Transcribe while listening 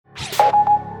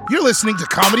You're listening to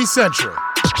Comedy Central.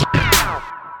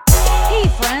 Hey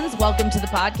friends, welcome to the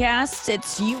podcast.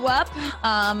 It's You Up.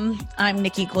 I'm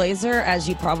Nikki Glazer. As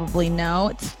you probably know,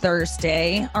 it's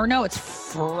Thursday. Or no, it's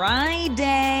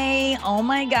Friday. Oh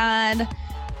my God.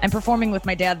 I'm performing with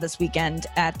my dad this weekend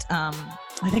at, I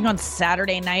think on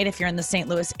Saturday night. If you're in the St.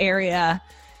 Louis area,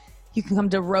 you can come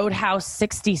to Roadhouse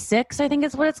 66, I think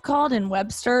is what it's called, in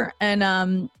Webster.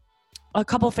 And a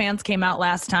couple fans came out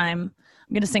last time.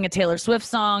 I'm going to sing a Taylor Swift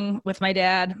song with my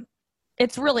dad.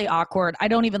 It's really awkward. I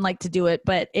don't even like to do it,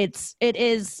 but it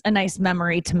is a nice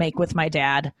memory to make with my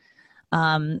dad.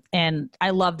 And I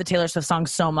love the Taylor Swift song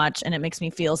so much, and it makes me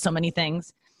feel so many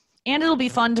things. And it'll be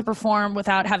fun to perform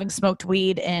without having smoked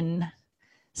weed in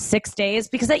 6 days,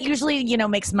 because that usually,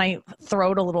 makes my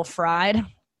throat a little fried.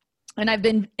 And I've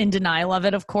been in denial of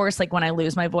it, of course. Like when I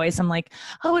lose my voice, I'm like,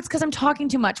 oh, it's because I'm talking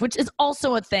too much, which is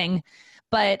also a thing.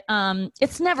 But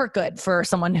it's never good for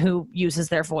someone who uses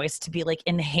their voice to be like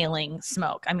inhaling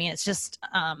smoke. I mean, it's just,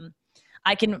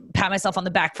 I can pat myself on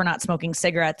the back for not smoking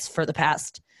cigarettes for the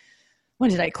past,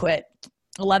 when did I quit?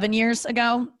 11 years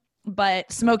ago.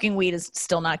 But smoking weed is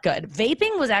still not good.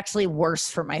 Vaping was actually worse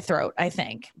for my throat, I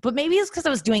think. But maybe it's because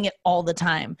I was doing it all the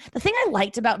time. The thing I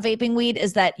liked about vaping weed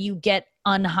is that you get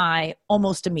unhigh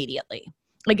almost immediately.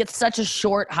 Like it's such a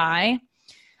short high.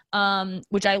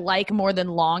 Which I like more than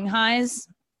long highs.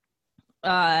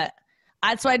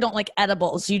 That's why I don't like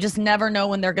edibles. You just never know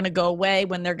when they're going to go away,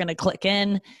 when they're going to click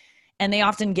in, and they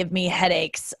often give me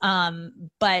headaches.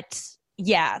 But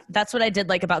yeah, that's what I did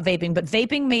like about vaping. But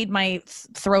vaping made my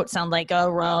throat sound like a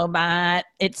robot.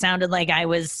 It sounded like I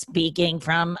was speaking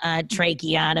from a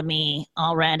tracheotomy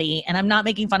already. And I'm not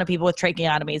making fun of people with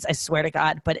tracheotomies, I swear to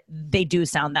God, but they do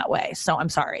sound that way. So I'm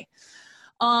sorry.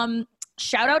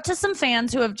 Shout out to some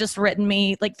fans who have just written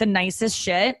me like the nicest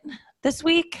shit this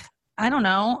week. I don't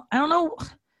know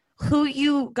who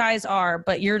you guys are,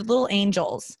 but you're little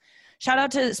angels. Shout out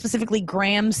to specifically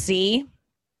Graham C.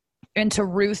 and to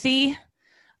Ruthie.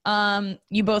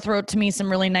 You both wrote to me some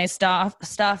really nice stuff.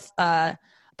 A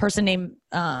person named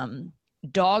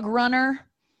Dog Runner.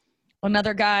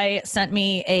 Another guy sent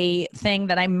me a thing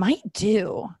that I might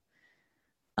do.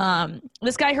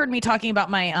 This guy heard me talking about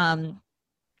my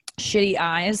shitty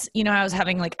eyes. You know, I was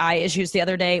having like eye issues the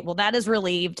other day. Well, that is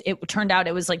relieved. It turned out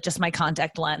it was like just my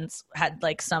contact lens had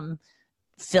like some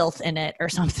filth in it or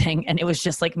something. And it was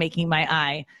just like making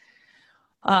my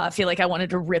eye feel like I wanted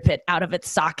to rip it out of its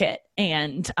socket.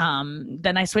 And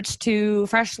then I switched to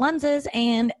fresh lenses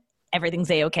and everything's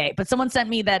a-okay. But someone sent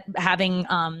me that having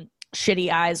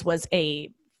shitty eyes was a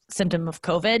symptom of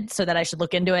COVID, so that I should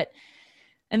look into it.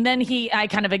 And then I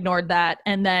kind of ignored that.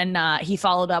 And then he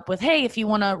followed up with, hey, if you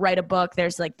want to write a book,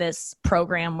 there's like this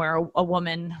program where a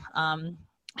woman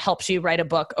helps you write a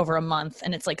book over a month.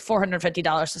 And it's like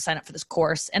 $450 to sign up for this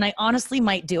course. And I honestly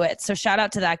might do it. So shout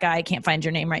out to that guy. I can't find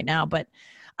your name right now, but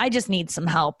I just need some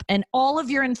help. And all of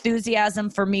your enthusiasm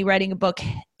for me writing a book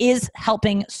is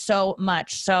helping so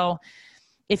much. So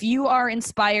if you are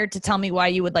inspired to tell me why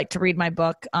you would like to read my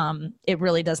book, it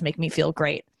really does make me feel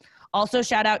great. Also,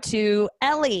 shout out to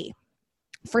Ellie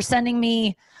for sending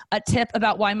me a tip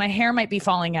about why my hair might be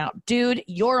falling out. Dude,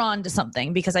 you're on to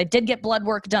something, because I did get blood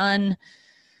work done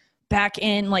back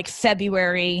in like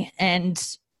February. And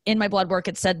in my blood work,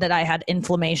 it said that I had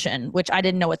inflammation, which I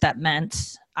didn't know what that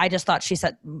meant. I just thought she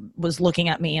was looking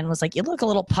at me and was like, you look a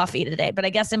little puffy today. But I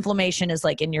guess inflammation is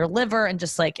like in your liver and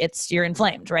just like you're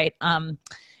inflamed, right?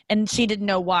 And she didn't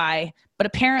know why. But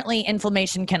apparently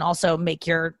inflammation can also make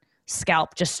your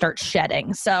scalp just start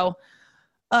shedding. So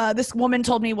this woman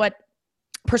told me what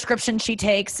prescription she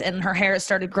takes, and her hair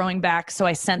started growing back. So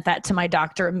I sent that to my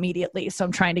doctor immediately. So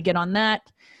I'm trying to get on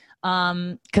that.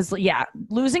 Because yeah,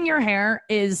 losing your hair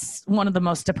is one of the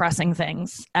most depressing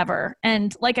things ever.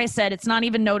 And like I said, it's not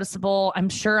even noticeable. I'm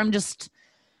sure I'm just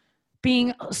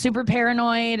being super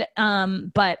paranoid.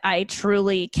 But I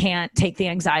truly can't take the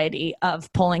anxiety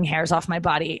of pulling hairs off my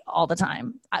body all the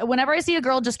time. Whenever I see a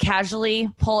girl just casually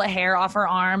pull a hair off her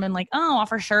arm and like, oh, off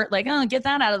her shirt, like, oh, get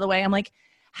that out of the way. I'm like,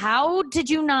 how did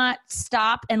you not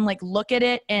stop and like look at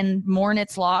it and mourn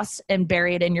its loss and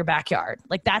bury it in your backyard?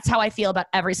 Like, that's how I feel about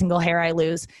every single hair I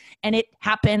lose. And it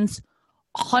happens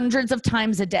hundreds of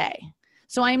times a day.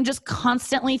 So I'm just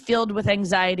constantly filled with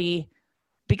anxiety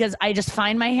because I just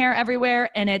find my hair everywhere,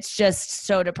 and it's just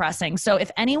so depressing. So if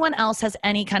anyone else has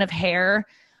any kind of hair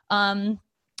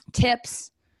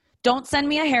tips, don't send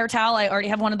me a hair towel. I already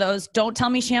have one of those. Don't tell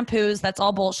me shampoos. That's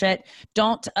all bullshit.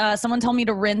 Don't, someone told me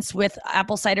to rinse with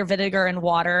apple cider vinegar and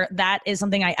water. That is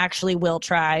something I actually will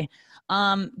try.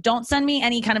 Don't send me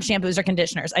any kind of shampoos or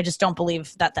conditioners. I just don't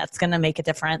believe that that's going to make a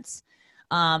difference.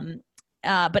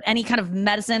 But any kind of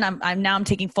medicine, I'm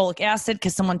taking folic acid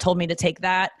because someone told me to take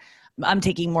that. I'm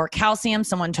taking more calcium.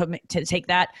 Someone told me to take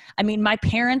that. I mean, my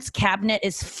parents' cabinet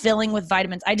is filling with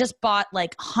vitamins. I just bought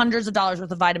like hundreds of dollars worth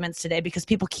of vitamins today because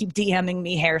people keep DMing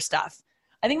me hair stuff.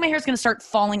 I think my hair is going to start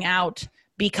falling out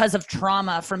because of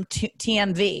trauma from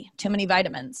TMV, too many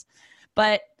vitamins.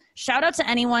 But shout out to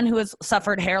anyone who has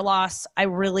suffered hair loss. I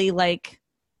really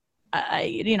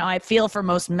I feel for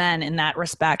most men in that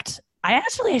respect. I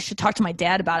should talk to my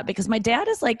dad about it because my dad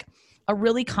is like a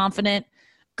really confident,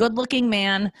 good-looking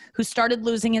man who started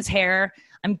losing his hair,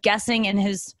 I'm guessing in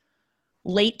his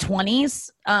late 20s,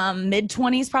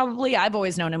 mid-20s probably. I've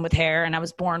always known him with hair, and I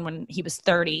was born when he was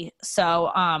 30.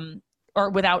 So, or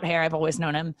without hair, I've always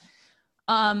known him.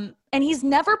 And he's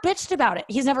never bitched about it.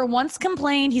 He's never once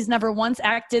complained. He's never once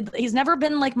acted. He's never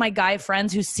been like my guy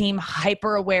friends who seem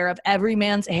hyper aware of every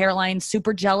man's hairline,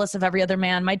 super jealous of every other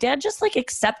man. My dad just like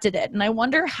accepted it. And I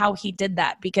wonder how he did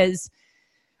that because,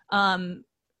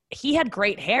 he had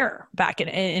great hair back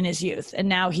in his youth, and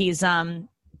now he's a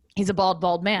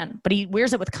bald man, but he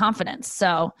wears it with confidence.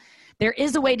 So there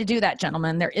is a way to do that,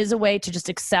 gentlemen. There is a way to just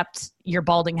accept your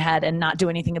balding head and not do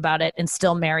anything about it and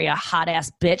still marry a hot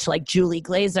ass bitch like Julie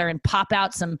Glazer and pop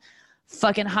out some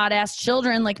fucking hot ass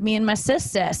children like me and my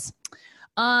sis.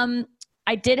 I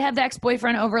did have the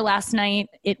ex-boyfriend over last night.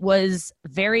 It was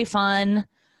very fun.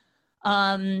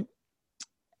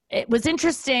 It was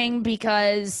interesting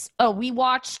because, we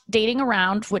watched Dating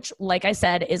Around, which, like I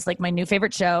said, is like my new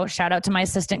favorite show. Shout out to my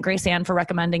assistant, Grace Ann, for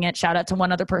recommending it. Shout out to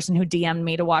one other person who DM'd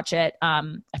me to watch it.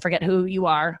 I forget who you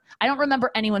are. I don't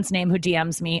remember anyone's name who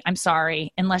DMs me. I'm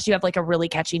sorry. Unless you have like a really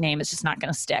catchy name, it's just not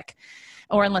going to stick.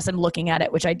 Or unless I'm looking at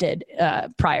it, which I did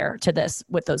prior to this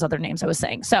with those other names I was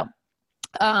saying. So,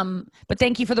 but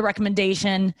thank you for the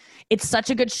recommendation. It's such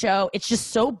a good show. It's just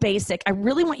so basic. I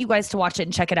really want you guys to watch it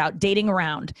and check it out. Dating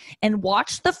Around, and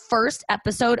watch the first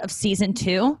episode of season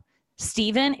 2.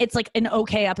 Steven, it's like an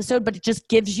okay episode, but it just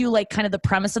gives you like kind of the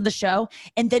premise of the show.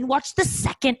 And then watch the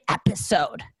second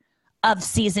episode of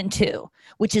season 2,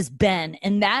 which is Ben.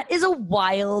 And that is a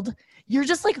wild, you're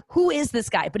just like, who is this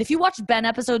guy? But if you watch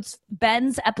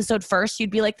Ben's episode first,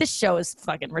 you'd be like, this show is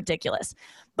fucking ridiculous.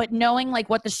 But knowing like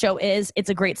what the show is, it's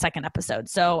a great second episode.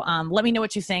 So let me know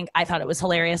what you think. I thought it was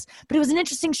hilarious, but it was an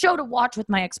interesting show to watch with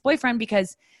my ex-boyfriend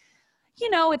because, you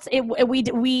know,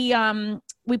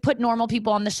 we put normal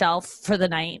people on the shelf for the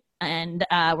night, and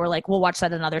we're like, we'll watch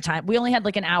that another time. We only had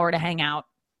like an hour to hang out.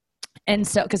 And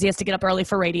so, because he has to get up early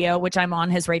for radio, which I'm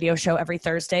on his radio show every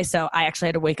Thursday. So I actually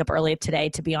had to wake up early today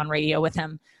to be on radio with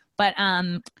him. But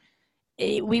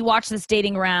we watched this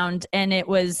Dating Around, and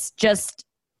it's just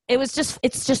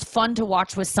fun to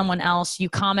watch with someone else. You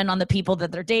comment on the people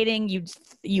that they're dating.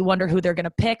 You wonder who they're going to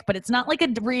pick, but it's not like a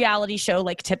reality show.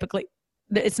 Like typically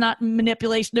it's not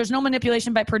manipulation. There's no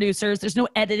manipulation by producers. There's no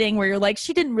editing where you're like,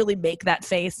 she didn't really make that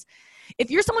face. If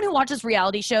you're someone who watches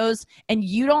reality shows and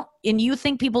you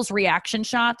think people's reaction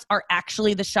shots are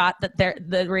actually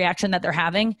the reaction that they're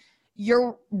having,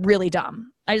 you're really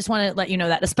dumb. I just want to let you know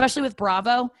that, especially with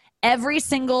Bravo. Every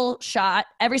single shot,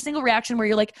 every single reaction where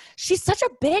you're like, she's such a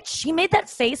bitch. She made that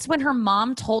face when her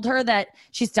mom told her that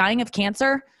she's dying of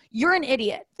cancer. You're an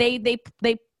idiot. They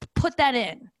put that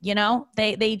in, you know,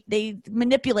 they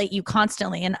manipulate you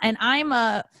constantly. And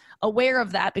I'm aware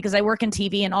of that because I work in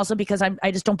TV, and also because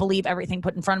I just don't believe everything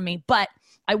put in front of me. But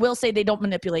I will say they don't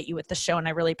manipulate you with the show, and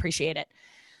I really appreciate it.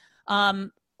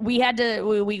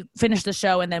 We finished the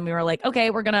show, and then we were like,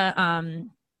 okay, we're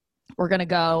gonna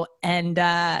go.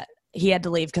 And he had to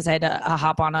leave because I had to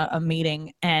hop on a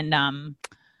meeting. And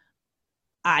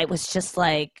I was just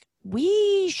like,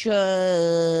 we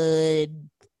should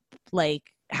like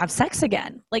have sex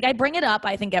again. Like I bring it up,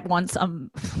 I think at once a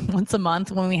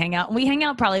month when we hang out. And we hang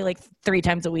out probably like 3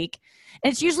 times a week.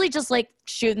 And it's usually just like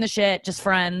shooting the shit, just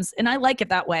friends. And I like it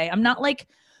that way. I'm not like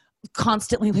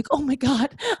constantly like, oh my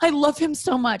God, I love him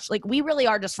so much. Like we really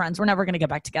are just friends. We're never going to get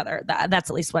back together. That's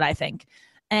at least what I think.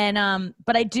 And,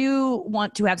 but I do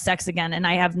want to have sex again, and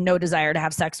I have no desire to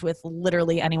have sex with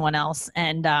literally anyone else.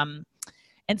 And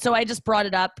so I just brought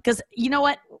it up because you know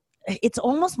what? It's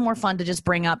almost more fun to just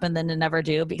bring up and then to never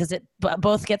do, because it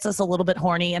both gets us a little bit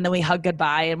horny, and then we hug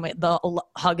goodbye, and the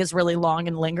hug is really long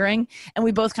and lingering, and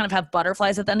we both kind of have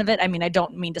butterflies at the end of it. I mean, I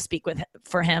don't mean to speak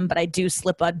for him, but I do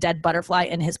slip a dead butterfly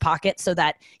in his pocket so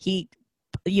that he,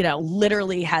 you know,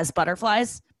 literally has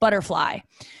butterfly.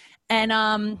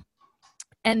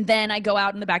 And then I go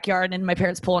out in the backyard in my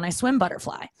parents' pool and I swim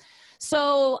butterfly.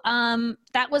 So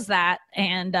that was that.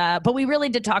 And but we really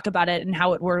did talk about it and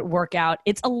how it would work out.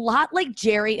 It's a lot like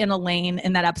Jerry and Elaine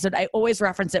in that episode. I always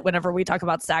reference it whenever we talk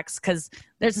about sex because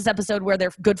there's this episode where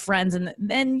they're good friends. And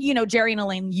then, Jerry and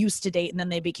Elaine used to date and then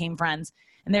they became friends.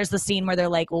 And there's the scene where they're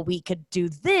like, well, we could do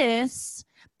this,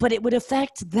 but it would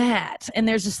affect that. And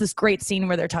there's just this great scene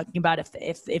where they're talking about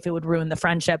if it would ruin the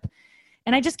friendship.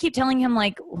 And I just keep telling him,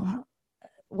 like,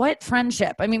 what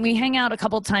friendship? I mean, we hang out a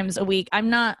couple times a week.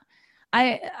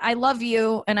 I love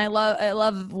you and I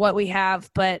love what we have,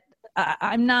 but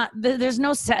I'm not, there's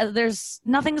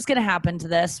nothing's going to happen to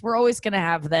this. We're always going to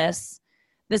have this.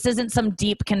 This isn't some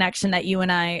deep connection that you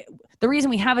and I, the reason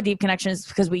we have a deep connection is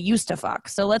because we used to fuck.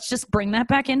 So let's just bring that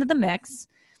back into the mix.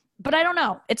 But I don't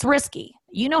know. It's risky.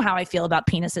 You know how I feel about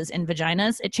penises and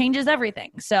vaginas. It changes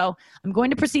everything. So I'm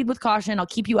going to proceed with caution. I'll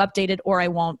keep you updated or I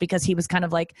won't, because he was kind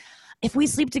of like, if we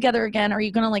sleep together again, are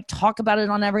you going to like talk about it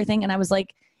on everything? And I was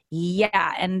like,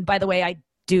 yeah. And by the way, I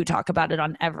do talk about it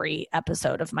on every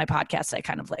episode of my podcast. I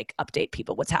kind of like update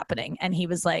people what's happening. And he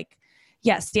was like,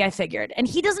 yes, I figured. And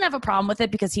he doesn't have a problem with it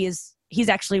because he's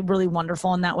actually really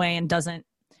wonderful in that way and doesn't,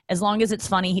 as long as it's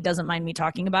funny, he doesn't mind me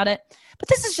talking about it. But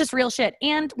this is just real shit.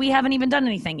 And we haven't even done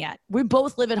anything yet. We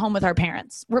both live at home with our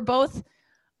parents. We're both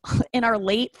in our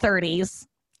late 30s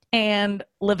and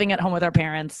living at home with our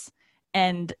parents.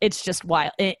 And it's just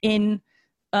wild. In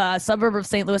suburb of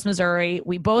St. Louis, Missouri.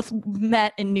 We both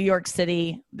met in New York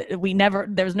City. We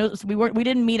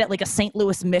didn't meet at like a St.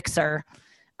 Louis mixer.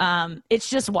 It's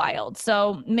just wild.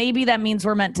 So maybe that means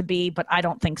we're meant to be, but I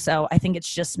don't think so. I think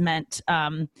it's just meant,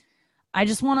 I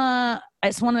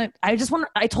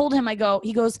told him,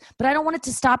 he goes, but I don't want it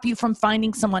to stop you from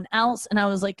finding someone else. And I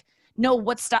was like, no,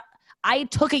 I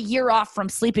took a year off from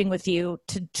sleeping with you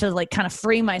to like kind of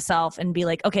free myself and be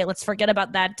like, okay, let's forget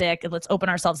about that dick and let's open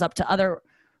ourselves up to other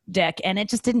dick. And it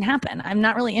just didn't happen. I'm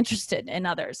not really interested in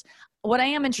others. What I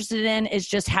am interested in is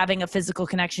just having a physical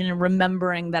connection and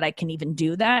remembering that I can even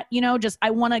do that.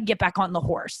 I want to get back on the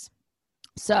horse.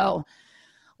 So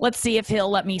let's see if he'll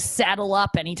let me saddle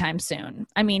up anytime soon.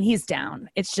 I mean, he's down.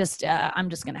 It's just, I'm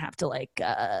just going to have to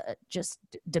just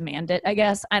demand it, I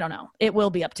guess. I don't know. It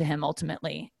will be up to him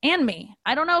ultimately and me.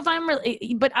 I don't know if I'm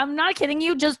really, but I'm not kidding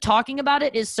you. Just talking about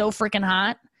it is so freaking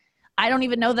hot. I don't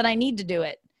even know that I need to do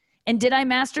it. And did I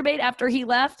masturbate after he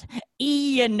left?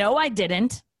 No, I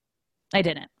didn't.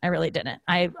 I really didn't.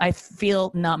 I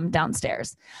feel numb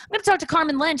downstairs. I'm going to talk to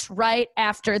Carmen Lynch right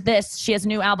after this. She has a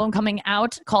new album coming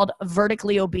out called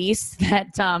Vertically Obese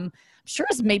that I'm sure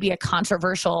is maybe a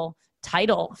controversial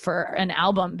title for an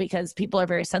album because people are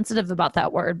very sensitive about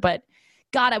that word. But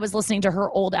God, I was listening to her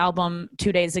old album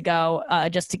 2 days ago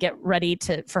just to get ready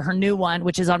for her new one,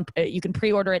 which is on, you can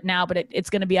pre-order it now, but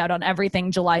it's going to be out on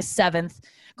everything July 7th.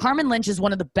 Carmen Lynch is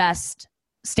one of the best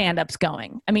stand-ups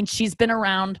going. I mean, she's been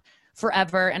around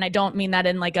forever. And I don't mean that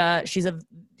in like she's an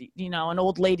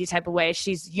old lady type of way.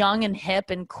 She's young and hip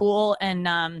and cool. And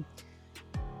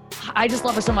I just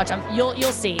love her so much.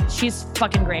 You'll see. She's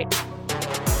fucking great.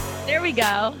 There we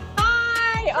go.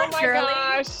 Hi. Oh my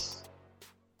gosh.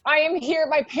 I am here at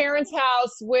my parents'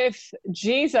 house with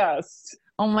Jesus.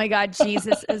 Oh my God.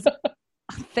 Jesus is,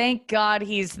 thank God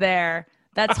he's there.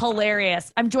 That's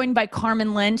hilarious. I'm joined by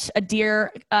Carmen Lynch, a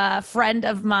dear friend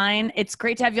of mine. It's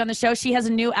great to have you on the show. She has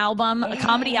a new album, a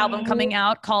comedy album coming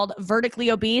out called Vertically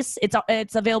Obese.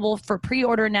 It's available for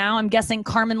pre-order now. I'm guessing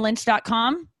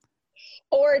CarmenLynch.com.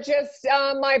 Or just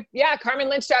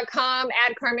CarmenLynch.com,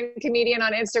 @Carmen Comedian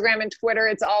on Instagram and Twitter.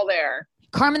 It's all there.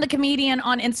 Carmen the Comedian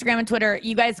on Instagram and Twitter.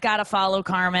 You guys got to follow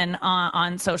Carmen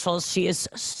on socials. She is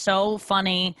so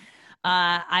funny.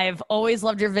 I've always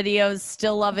loved your videos,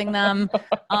 still loving them.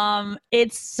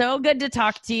 It's so good to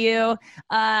talk to you.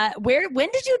 When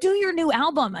did you do your new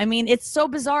album? I mean, it's so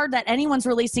bizarre that anyone's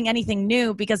releasing anything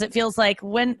new because it feels like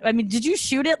did you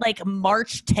shoot it like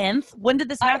March 10th? When did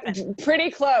this happen?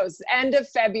 Pretty close. End of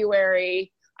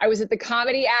February. I was at the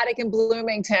Comedy Attic in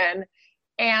Bloomington.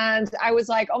 And I was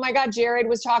like, oh my God, Jared,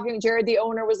 the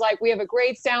owner was like, we have a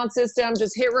great sound system,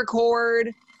 just hit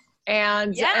record.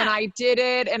 And I did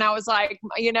it. And I was like,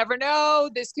 you never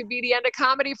know, this could be the end of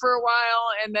comedy for a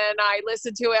while. And then I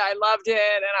listened to it. I loved it.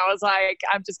 And I was like,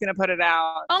 I'm just going to put it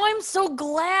out. Oh, I'm so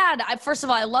glad. First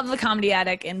of all, I love the Comedy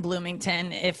Attic in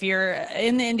Bloomington. If you're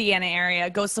in the Indiana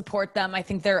area, go support them. I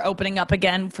think they're opening up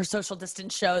again for social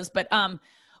distance shows. But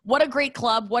what a great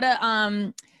club.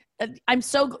 Because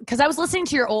I was listening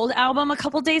to your old album a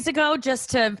couple days ago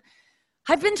just to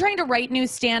I've been trying to write new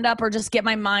stand-up or just get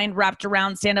my mind wrapped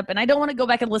around stand-up, and I don't want to go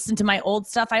back and listen to my old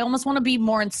stuff. I almost want to be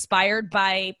more inspired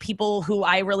by people who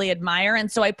I really admire.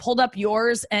 And so I pulled up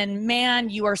yours, and man,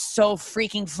 you are so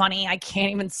freaking funny. I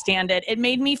can't even stand it. It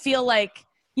made me feel like,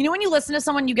 you know, when you listen to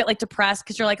someone, you get like depressed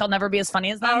because you're like, I'll never be as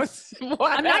funny as them.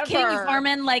 I'm not kidding you,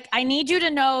 Carmen. Like, I need you to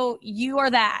know you are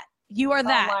that. You are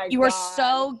that. Oh you are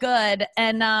so good.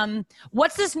 And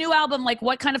what's this new album? Like,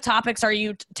 what kind of topics are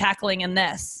you tackling in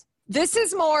this? This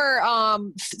is more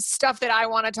stuff that I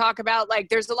want to talk about. Like,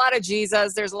 there's a lot of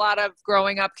Jesus. There's a lot of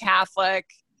growing up Catholic.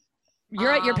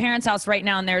 You're at your parents' house right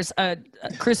now, and there's a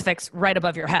crucifix right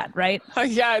above your head, right?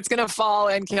 Yeah, it's going to fall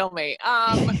and kill me.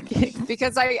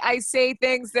 Because I say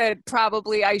things that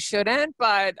probably I shouldn't,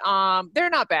 but they're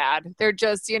not bad. They're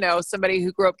just, you know, somebody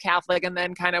who grew up Catholic and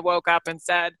then kind of woke up and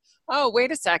said, oh,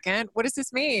 wait a second, what does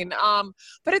this mean?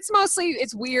 But it's mostly,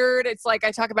 it's weird. It's like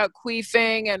I talk about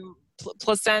queefing and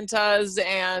placentas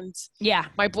and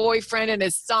my boyfriend and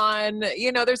his son.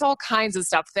 You know, there's all kinds of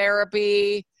stuff.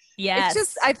 Therapy. Yes. It's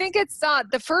just, I think it's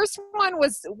the first one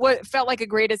was what felt like a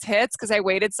greatest hits because I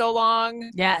waited so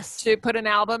long to put an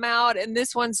album out. And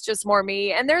this one's just more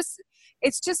me. And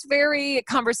it's just very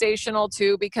conversational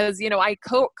too, because, you know,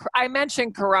 I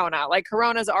mentioned Corona, like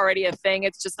Corona's already a thing.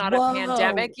 It's just not a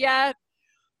pandemic yet.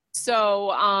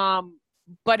 So,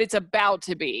 but it's about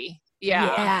to be.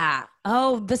 Yeah.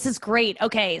 Oh, this is great.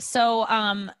 Okay. So,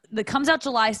 that comes out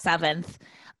July 7th.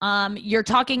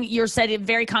 You said it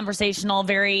very conversational,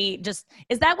 very just,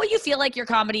 is that what you feel like your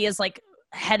comedy is like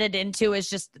headed into, is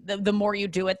just the more you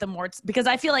do it, the more it's, because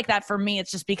I feel like that for me, it's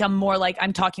just become more like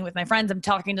I'm talking with my friends. I'm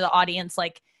talking to the audience.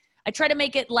 Like I try to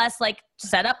make it less like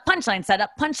set up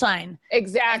punchline.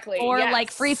 Exactly. Or like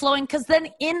free flowing. Cause then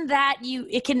in that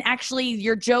it can actually,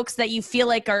 your jokes that you feel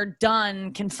like are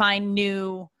done can find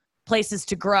new places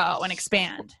to grow and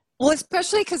expand. Well,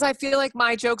 especially because I feel like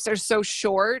my jokes are so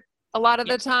short a lot of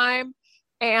the time,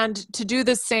 and to do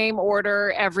the same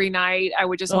order every night, I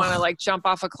would just want to like jump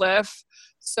off a cliff.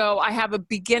 So I have a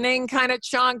beginning kind of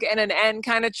chunk and an end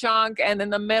kind of chunk, and in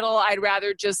the middle, I'd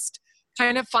rather just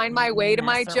kind of find my way to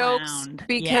my jokes,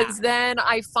 because then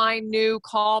I find new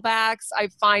callbacks, I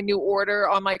find new order.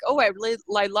 I'm like, oh,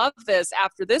 I love this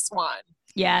after this one.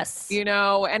 Yes. You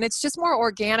know, and it's just more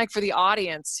organic for the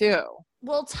audience too.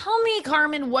 Well, tell me,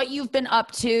 Carmen, what you've been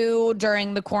up to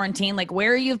during the quarantine, like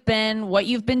where you've been, what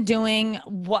you've been doing,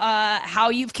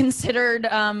 how you've considered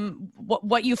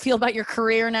what you feel about your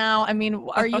career now. I mean,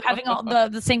 are you having all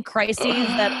the same crises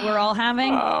that we're all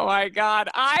having? Oh, my God.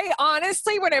 I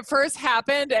honestly, when it first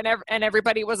happened and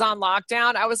everybody was on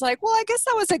lockdown, I was like, well, I guess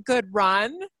that was a good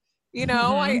run. You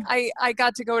know, I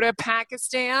got to go to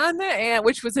Pakistan,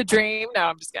 which was a dream. No,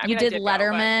 I'm just kidding. You did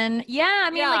Letterman. Yeah, I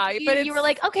mean, like you were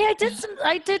like, okay,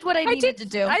 I did what I needed to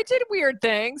do. I did weird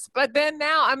things, but then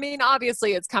now, I mean,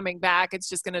 obviously it's coming back. It's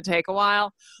just going to take a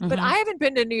while. But I haven't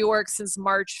been to New York since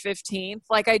March 15th.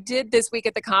 Like I did this week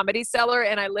at the Comedy Cellar,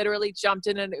 and I literally jumped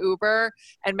in an Uber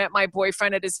and met my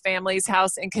boyfriend at his family's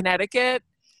house in Connecticut.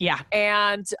 Yeah.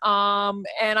 And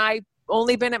I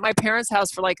only been at my parents'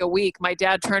 house for like a week. My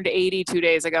dad turned 80 2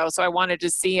 days ago, so I wanted to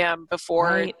see him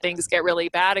before things get really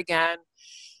bad again.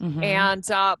 And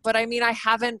but I mean, I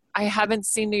haven't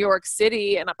seen New York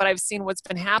City, but I've seen what's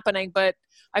been happening. But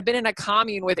I've been in a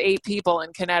commune with 8 people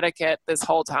in Connecticut this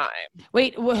whole time.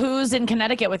 Wait, who's in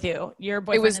Connecticut with you? Your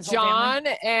boyfriend? It was John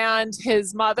and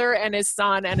his mother and his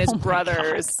son and his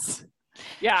brothers.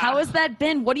 Yeah. How has that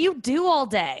been? What do you do all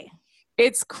day?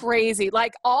 It's crazy.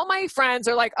 Like all my friends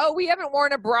are like, oh, we haven't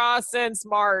worn a bra since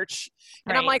March.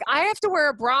 And I'm like, I have to wear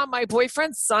a bra. My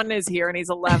boyfriend's son is here and he's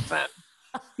 11,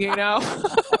 you know?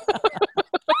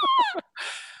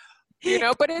 You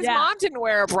know, but his mom didn't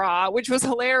wear a bra, which was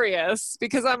hilarious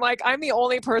because I'm like, I'm the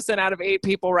only person out of 8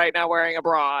 people right now wearing a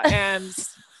bra. And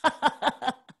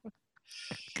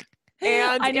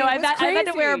I know I've had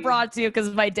to wear a bra too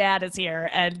because my dad is here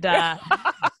and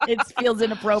it feels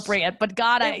inappropriate. But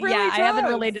God, I haven't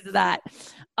related to that.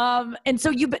 And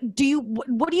so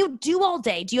what do you do all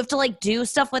day? Do you have to like do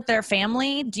stuff with their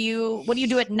family? What do you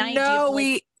do at night? No,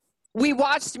 we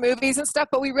watched movies and stuff,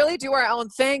 but we really do our own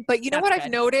thing. But you know what I've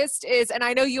noticed is, and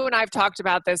I know you and I have talked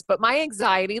about this, but my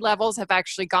anxiety levels have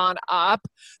actually gone up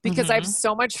because I have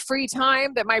so much free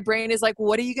time that my brain is like,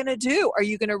 what are you going to do? Are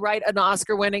you going to write an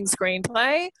Oscar-winning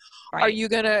screenplay? Right. Are you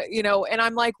going to, you know, and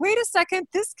I'm like, wait a second,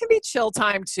 this can be chill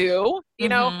time too. You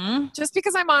know, just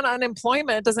because I'm on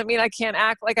unemployment doesn't mean I can't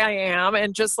act like I am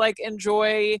and just like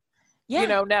enjoy, you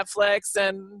know, Netflix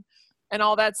and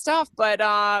all that stuff. But,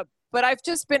 But I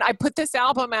put this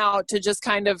album out to just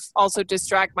kind of also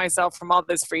distract myself from all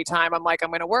this free time. I'm like, I'm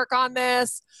going to work on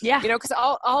this. Yeah. You know, because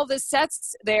all the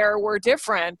sets there were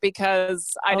different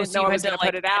because I didn't know I was going to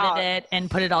put it out. Edit it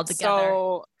and put it all together.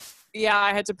 So, yeah,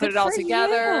 I had to put it all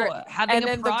together. Having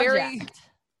a project.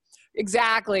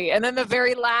 Exactly. And then the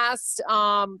very last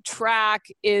track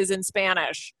is in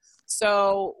Spanish.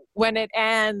 So when it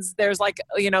ends, there's like,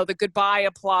 the goodbye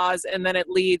applause, and then it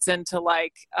leads into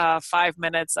like 5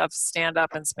 minutes of stand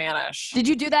up in Spanish. Did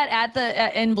you do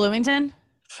that in Bloomington?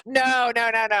 No.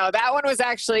 That one was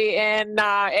actually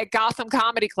at Gotham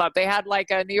Comedy Club. They had like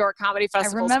a New York Comedy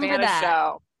Festival Spanish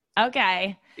show.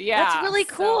 Okay. Yeah. That's really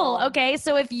cool. Okay.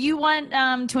 So if you want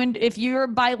if you're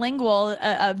bilingual,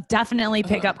 definitely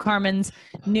pick up Carmen's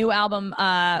new album,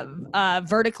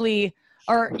 Vertically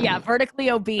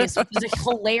Obese, which is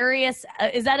hilarious.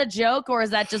 Is that a joke or is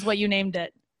that just what you named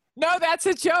it? No, that's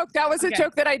a joke. That was a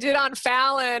joke that I did on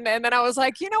Fallon. And then I was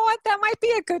like, you know what? That might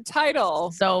be a good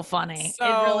title. So funny.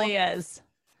 It really is.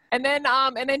 And then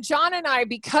John and I,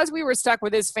 because we were stuck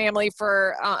with his family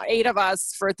for 8 of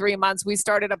us for 3 months, we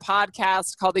started a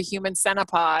podcast called The Human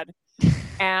Centipod.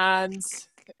 And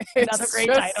that's a great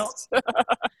title.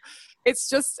 It's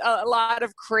just a lot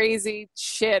of crazy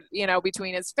shit,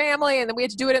 between his family. And then we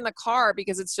had to do it in the car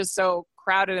because it's just so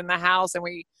crowded in the house and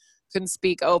we couldn't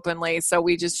speak openly. So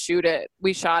we just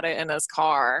we shot it in his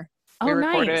car. We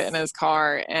recorded it in his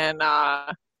car. And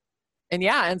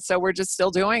so we're just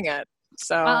still doing it.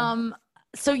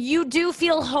 So you do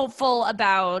feel hopeful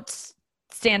about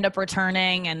stand-up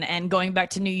returning and going back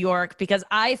to New York? Because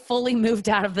I fully moved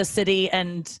out of the city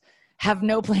and have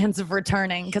no plans of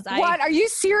returning. What? Are you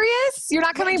serious? You're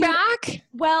not coming back?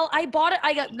 Well, I bought it.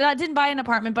 I didn't buy an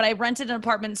apartment, but I rented an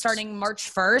apartment starting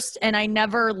March 1st, and I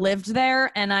never lived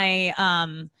there. And I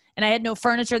had no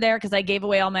furniture there because I gave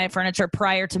away all my furniture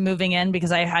prior to moving in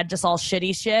because I had just all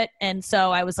shitty shit. And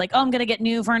so I was like, I'm going to get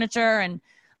new furniture, and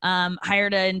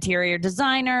hired an interior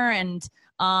designer, and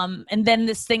then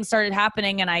this thing started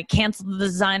happening and I canceled the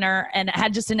designer and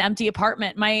had just an empty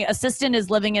apartment. My assistant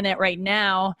is living in it right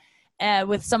now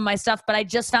with some of my stuff, but I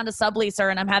just found a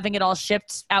subleaser and I'm having it all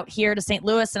shipped out here to St.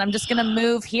 Louis, and I'm just going to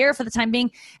move here for the time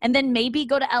being and then maybe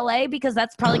go to LA because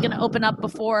that's probably going to open up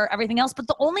before everything else. But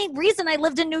the only reason I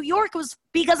lived in New York was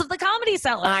because of the Comedy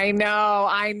Cellar. I know.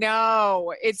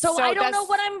 So I don't know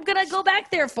what I'm going to go back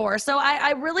there for. So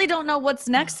I really don't know what's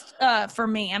next for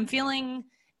me. I'm feeling,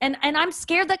 and I'm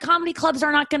scared that comedy clubs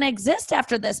are not going to exist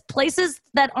after this. Places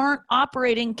that aren't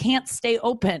operating can't stay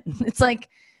open. It's like,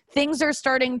 things are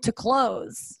starting to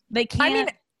close. They can't.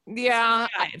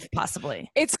 Possibly.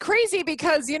 It's crazy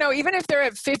because, even if they're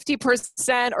at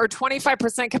 50% or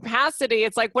 25% capacity,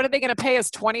 it's like, what are they going to pay us?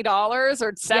 $20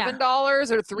 or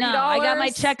 $7 or $3? No, I got my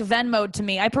check Venmo'd to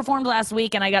me. I performed last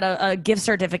week and I got a gift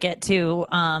certificate to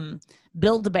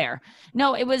Build-A-Bear.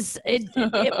 No,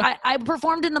 I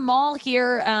performed in the mall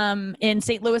here in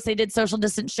St. Louis. They did social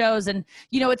distance shows, and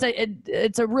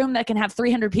it's a room that can have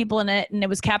 300 people in it, and it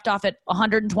was capped off at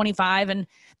 125. And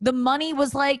the money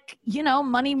was like,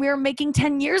 money we were making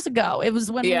 10 years ago. It was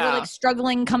when we were like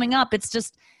struggling coming up.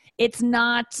 It's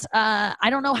not. I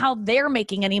don't know how they're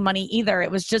making any money either.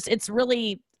 It's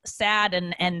really sad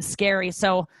and scary.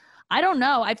 So I don't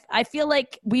know. I feel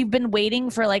like we've been waiting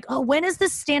for like, when is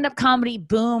this stand-up comedy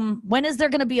boom? When is there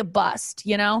going to be a bust,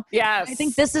 Yes. I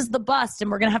think this is the bust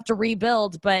and we're going to have to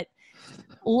rebuild. But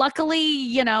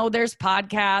luckily, there's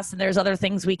podcasts and there's other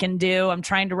things we can do. I'm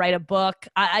trying to write a book.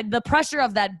 The pressure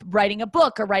of that writing a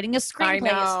book or writing a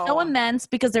screenplay is so immense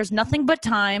because there's nothing but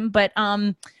time. But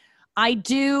I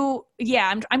do,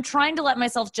 I'm trying to let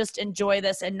myself just enjoy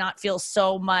this and not feel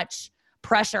so much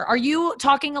pressure. Are you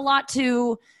talking a lot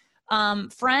to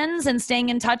friends and staying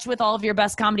in touch with all of your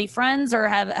best comedy friends, or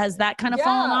has that kind of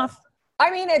fallen off? I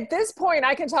mean, at this point,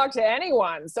 I can talk to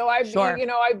anyone. So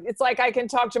it's like I can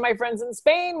talk to my friends in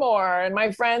Spain more, and my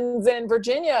friends in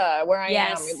Virginia, where I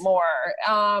am more.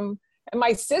 And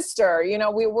my sister,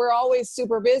 we're always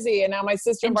super busy, and now my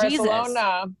sister in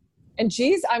Barcelona.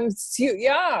 Jesus. And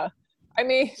I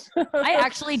mean, I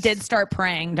actually did start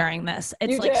praying during this.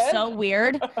 It's so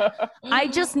weird. I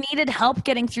just needed help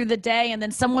getting through the day. And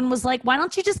then someone was like, why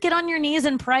don't you just get on your knees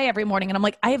and pray every morning? And I'm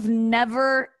like, I have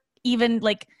never even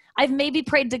I've maybe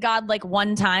prayed to God like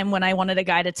one time when I wanted a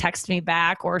guy to text me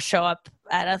back or show up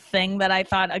at a thing that I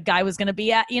thought a guy was going to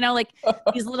be at,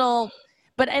 these little,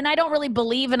 and I don't really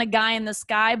believe in a guy in the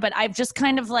sky, but I've just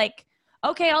kind of like,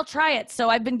 okay, I'll try it. So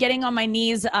I've been getting on my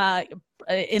knees,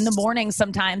 in the morning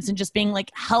sometimes and just being like,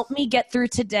 help me get through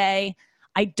today.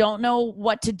 I don't know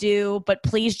what to do, but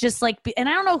please just like, and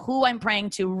I don't know who I'm praying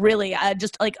to really.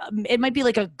 Just like, it might be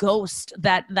like a ghost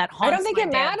that haunts. I don't think my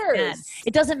it dad's matters. bed.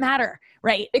 It doesn't matter.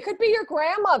 Right. It could be your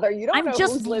grandmother. You don't know I'm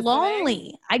just who's listening.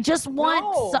 lonely. I just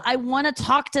want, I want to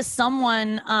talk to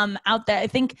someone out there. I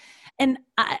think, and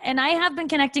I have been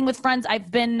connecting with friends.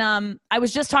 I've been, I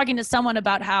was just talking to someone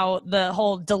about how the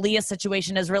whole Dalia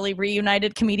situation has really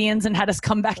reunited comedians and had us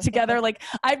come back together. Like,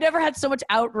 I've never had so much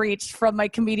outreach from my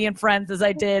comedian friends as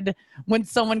I did when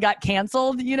someone got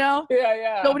canceled, you know?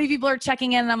 Yeah. So many people are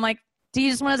checking in and I'm like, do you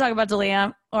just want to talk about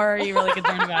Dalia, or are you really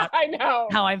concerned about I know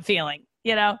how I'm feeling,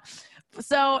 you know?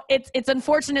 So it's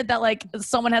unfortunate that like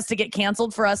someone has to get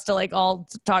canceled for us to like all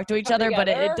talk to each other, but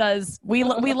it does. We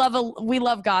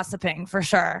love gossiping for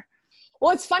sure.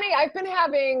 Well, it's funny. I've been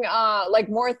having like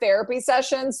more therapy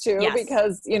sessions too,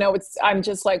 because, you know, I'm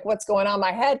just like, what's going on in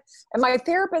my head? And my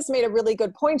therapist made a really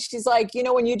good point. She's like, you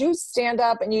know, when you do stand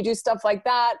up and you do stuff like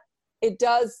that, it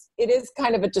is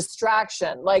kind of a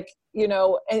distraction, like, you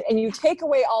know, and you take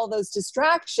away all those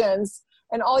distractions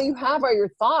and all you have are your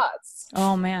thoughts.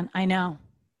 Oh man, I know.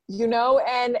 You know,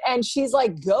 and she's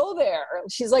like, go there.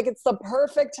 She's like, it's the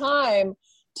perfect time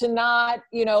to not,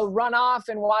 you know, run off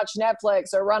and watch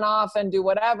Netflix or run off and do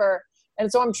whatever. And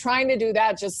so I'm trying to do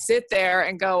that, just sit there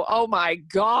and go, oh my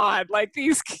God, like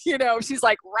these, you know, she's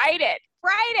like, write it,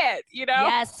 you know?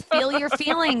 Yes, feel your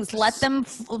feelings. Let them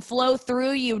flow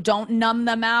through you. Don't numb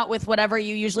them out with whatever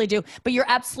you usually do. But you're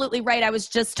absolutely right. I was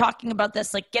just talking about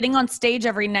this, like getting on stage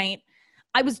every night.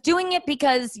 I was doing it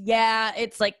because,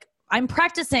 it's like I'm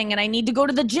practicing and I need to go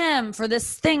to the gym for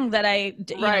this thing that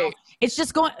you know, it's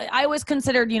just I always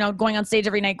considered, you know, going on stage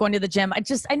every night, going to the gym.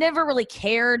 I never really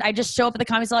cared. I just show up at the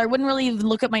Comedy Cellar. I wouldn't really even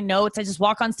look at my notes. I just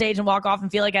walk on stage and walk off and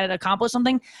feel like I had accomplished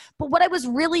something. But what I was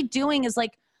really doing is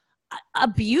like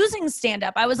abusing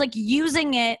stand-up. I was like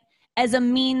using it as a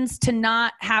means to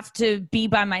not have to be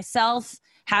by myself,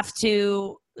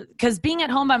 because being at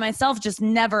home by myself just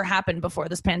never happened before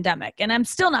this pandemic. And I'm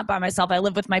still not by myself. I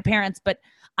live with my parents, but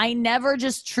I never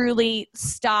just truly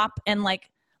stop and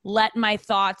like let my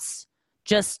thoughts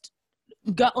just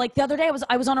go. Like the other day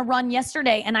I was on a run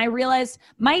yesterday and I realized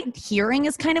my hearing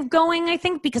is kind of going, I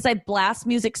think, because I blast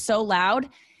music so loud.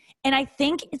 And I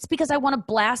think it's because I want to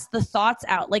blast the thoughts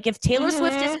out. Like if Taylor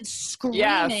Swift isn't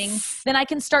screaming, then I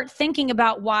can start thinking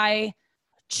about why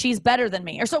she's better than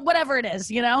me or so whatever it is,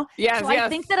 you know? I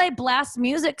think that I blast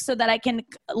music so that I can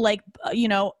like, you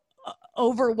know,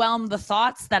 overwhelm the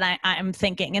thoughts that I'm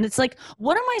thinking. And it's like,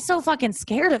 what am I so fucking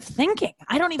scared of thinking?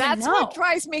 I don't even know. That's what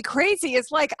drives me crazy.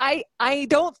 It's like, I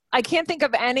can't think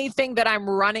of anything that I'm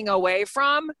running away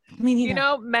from, you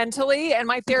know, mentally. And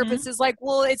my therapist is like,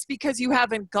 well, it's because you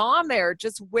haven't gone there.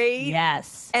 Just wait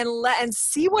and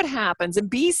see what happens and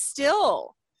be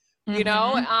still. You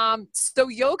know, so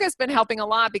yoga's been helping a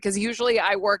lot because usually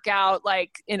I work out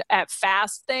like at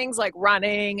fast things like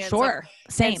running. And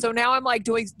same. And so now I'm like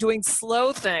doing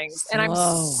slow things and I'm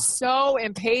so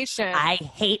impatient. I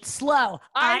hate slow.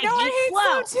 I know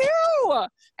I hate slow too.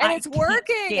 And it's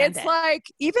working. It's like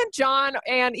even John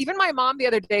and even my mom the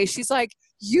other day, she's like,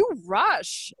 you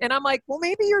rush. And I'm like, well,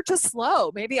 maybe you're just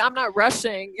slow. Maybe I'm not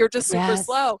rushing. You're just super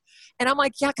slow. And I'm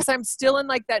like, yeah, because I'm still in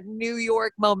like that New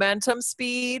York momentum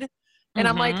speed. And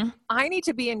I'm like, I need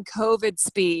to be in COVID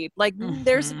speed. Like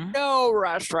there's no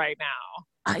rush right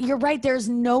now. You're right. There's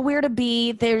nowhere to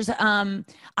be. There's, I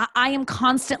am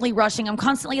constantly rushing. I'm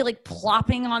constantly like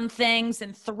plopping on things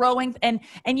and throwing and,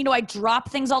 you know, I drop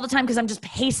things all the time because I'm just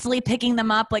hastily picking them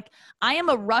up. Like I am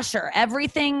a rusher.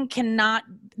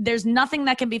 There's nothing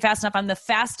that can be fast enough. I'm the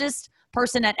fastest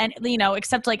person and you know,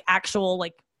 except like actual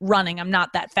like running. I'm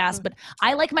not that fast, but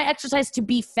I like my exercise to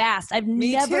be fast. I've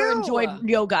never enjoyed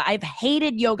yoga. I've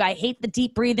hated yoga. I hate the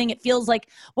deep breathing. It feels like,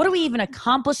 what are we even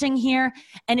accomplishing here?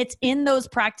 And it's in those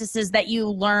practices that you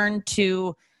learn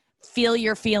to feel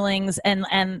your feelings. And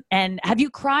have you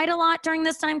cried a lot during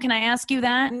this time? Can I ask you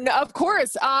that? No, of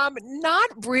course. Not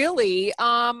really.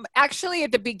 Actually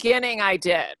at the beginning I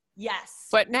did. Yes.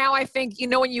 But now I think, you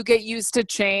know, when you get used to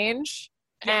change,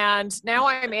 and now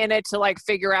I'm in it to like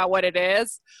figure out what it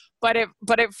is. But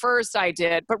at first I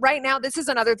did. But right now, this is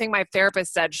another thing my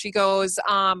therapist said. She goes,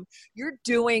 you're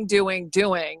doing.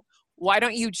 Why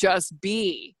don't you just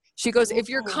be? She goes, if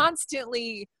you're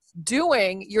constantly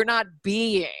doing, you're not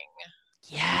being.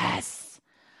 Yes.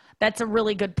 That's a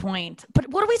really good point. But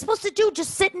what are we supposed to do?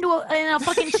 Just sit in a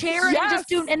fucking chair and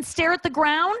just and stare at the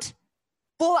ground?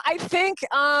 Well, I think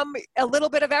a little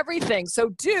bit of everything. So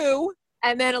do,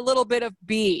 and then a little bit of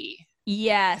be.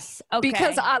 Yes. Okay.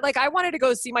 Because I wanted to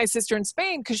go see my sister in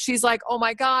Spain because she's like, oh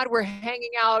my God, we're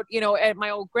hanging out, at my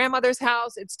old grandmother's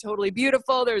house. It's totally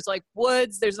beautiful. There's like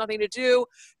woods. There's nothing to do.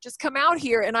 Just come out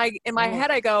here. And in my head,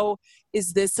 I go,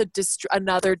 is this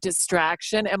another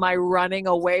distraction? Am I running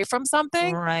away from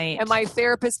something? Right. And my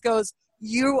therapist goes,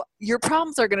 your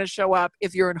problems are going to show up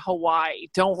if you're in Hawaii.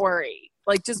 Don't worry.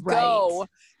 Like, just go.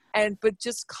 But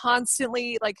just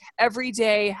constantly, like every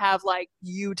day, have like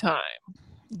you time.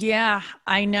 Yeah,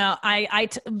 I know.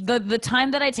 The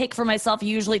time that I take for myself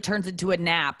usually turns into a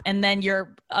nap, and then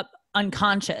you're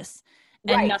unconscious,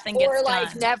 and nothing gets done. Or like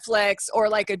Netflix, or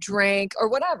like a drink, or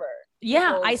whatever.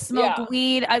 Yeah, I smoke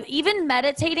weed. Even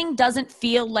meditating doesn't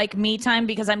feel like me time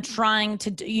because I'm trying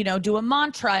to, do a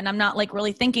mantra, and I'm not like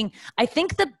really thinking. I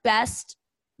think the best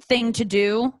thing to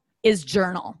do is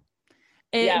journal.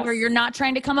 Where you're not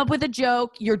trying to come up with a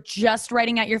joke, you're just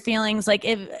writing out your feelings. Like,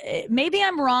 if maybe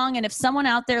I'm wrong, and if someone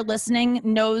out there listening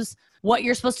knows what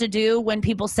you're supposed to do when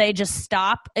people say just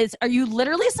stop, are you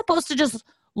literally supposed to just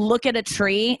look at a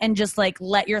tree and just like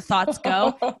let your thoughts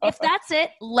go? If that's it,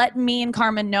 let me and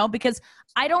Carmen know, because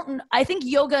I think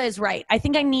yoga is right. I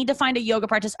think I need to find a yoga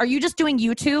practice. Are you just doing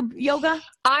YouTube yoga?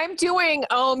 I'm doing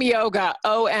OM yoga.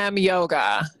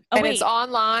 And it's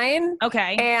online.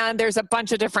 Okay. And there's a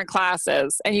bunch of different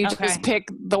classes, and you just pick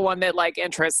the one that like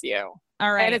interests you.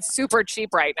 All right. And it's super cheap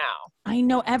right now. I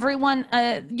know everyone,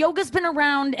 yoga's been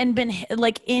around and been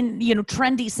like in,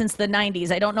 trendy since the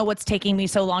 90s. I don't know what's taking me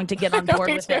so long to get on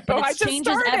board with it, but it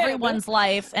changes everyone's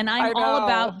life. And I'm all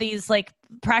about these like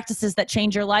practices that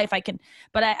change your life.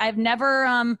 I've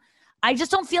never, I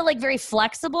just don't feel like very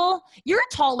flexible. You're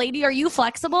a tall lady. Are you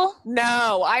flexible?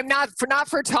 No, I'm not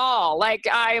for tall. Like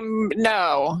I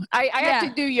have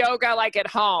to do yoga like at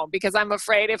home because I'm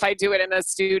afraid if I do it in a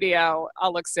studio,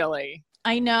 I'll look silly.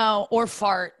 I know. Or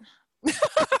fart.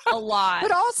 A lot.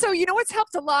 But also, what's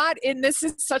helped a lot, and this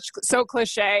is so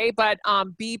cliche, but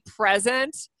be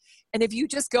present. And if you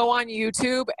just go on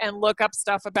YouTube and look up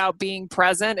stuff about being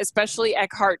present, especially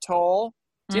Eckhart Tolle.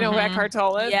 Do you know who Eckhart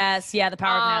Tolle is? Yes. Yeah. The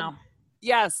Power of Now.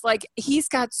 Yes, like he's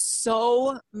got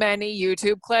so many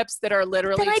YouTube clips that are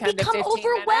literally 10 to 15 become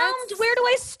overwhelmed. Minutes. Where do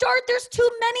I start? There's too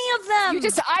many of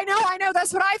them. I know.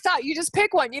 That's what I thought. You just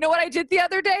pick one. You know what I did the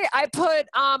other day? I put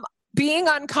being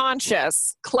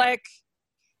unconscious, click,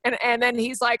 and then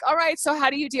he's like, all right, so how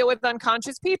do you deal with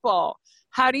unconscious people?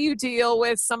 How do you deal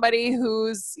with somebody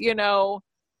who's, yelling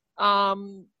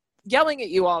at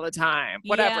you all the time?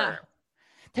 Whatever. Yeah.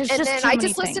 There's and just then I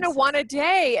just listen to one a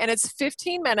day, and it's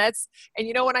 15 minutes. And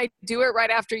when I do it right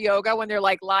after yoga, when they're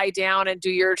like lie down and do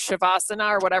your shavasana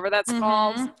or whatever that's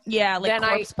called. Yeah, like then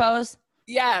corpse pose.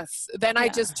 Yes. Then I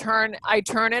just turn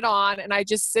it on, and I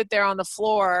just sit there on the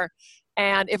floor.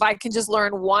 And if I can just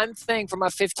learn one thing from a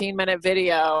 15-minute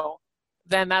video,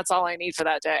 then that's all I need for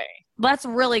that day. That's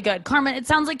really good. Carmen, it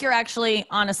sounds like you're actually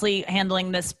honestly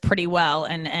handling this pretty well.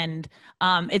 And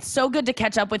it's so good to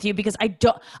catch up with you because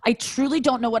I truly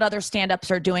don't know what other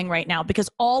stand-ups are doing right now, because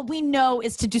all we know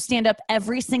is to do stand-up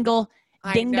every single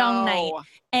ding dong night.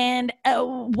 And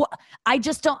I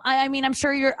just don't, I mean, I'm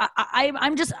sure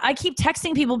I keep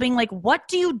texting people being like, what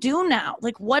do you do now?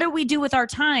 Like, what do we do with our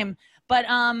time? But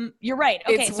you're right.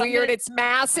 Okay, it's weird. It's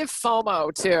massive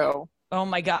FOMO too. Oh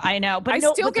my God, I know. But I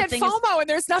still get FOMO and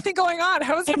there's nothing going on.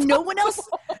 How is that? And no one else,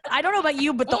 I don't know about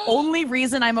you, but the only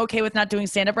reason I'm okay with not doing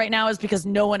stand-up right now is because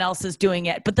no one else is doing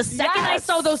it. But the second I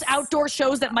saw those outdoor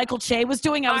shows that Michael Che was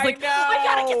doing, I was like, I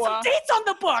gotta get some dates on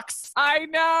the books. I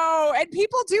know. And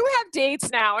people do have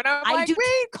dates now. And I'm like,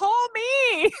 wait, call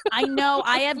me. I know.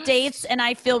 I have dates and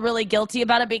I feel really guilty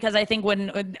about it because I think when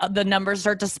the numbers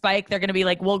start to spike, they're going to be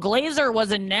like, well, Glazer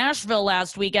was in Nashville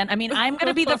last weekend. I mean, I'm going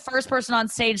to be the first person on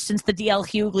stage since the DL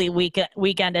Hughley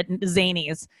weekend at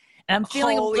Zanies. And I'm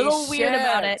feeling a little weird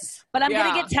about it, but I'm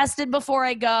going to get tested before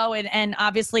I go. And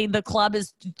obviously the club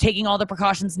is taking all the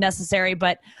precautions necessary,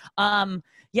 but,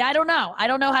 I don't know. I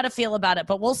don't know how to feel about it,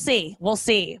 but we'll see. We'll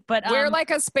see. But wear like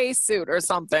a spacesuit or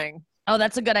something. Oh,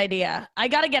 that's a good idea. I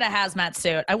got to get a hazmat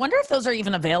suit. I wonder if those are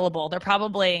even available. They're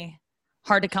probably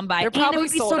hard to come by. They're probably and it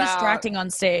would be so distracting on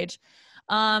stage.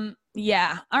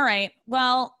 Yeah. All right.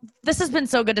 Well, this has been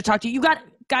so good to talk to you. You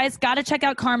guys got to check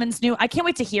out Carmen's new. I can't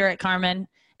wait to hear it, Carmen.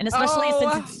 And especially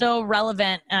since it's so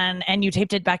relevant and you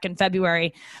taped it back in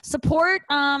February. Support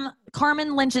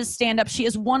Carmen Lynch's stand-up. She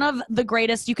is one of the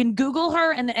greatest. You can Google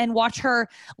her and watch her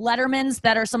Lettermans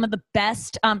that are some of the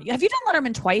best. Have you done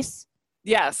Letterman twice?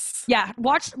 Yes. Yeah.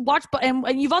 Watch.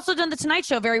 And you've also done The Tonight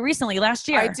Show very recently, last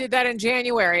year. I did that in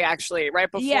January, actually,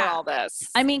 right before all this.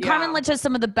 I mean, Carmen Lynch has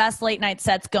some of the best late night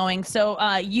sets going. So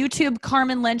YouTube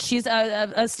Carmen Lynch, she's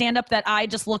a stand-up that I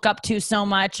just look up to so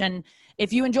much. And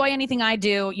if you enjoy anything I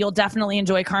do, you'll definitely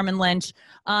enjoy Carmen Lynch.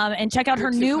 And check out her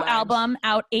new album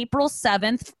out April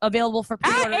 7th, available for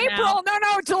pre-order April? now.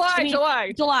 No,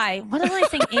 July. July. What did I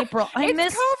think? April.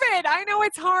 It's COVID. I know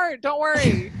it's hard. Don't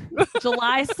worry.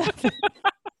 July 7th.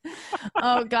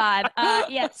 Oh God.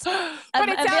 Yes. But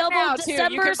it's available out now, too.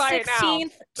 December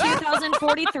 16th,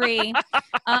 2043.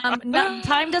 No,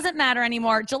 time doesn't matter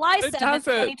anymore. July 7th,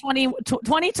 2020.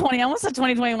 I almost said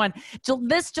 2021.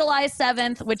 This July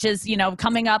 7th, which is,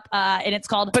 coming up, and it's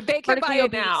called But they can buy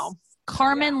it now.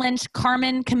 Carmen Lynch,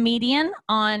 Carmen Comedian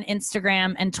on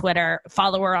Instagram and Twitter.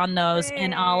 Follow her on those. Thanks.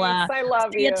 And I'll I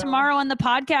love see you tomorrow on the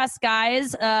podcast,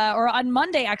 guys. Or on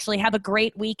Monday, actually. Have a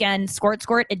great weekend. Squirt,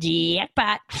 squirt, a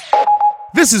jackpot.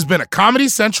 This has been a Comedy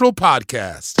Central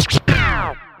podcast.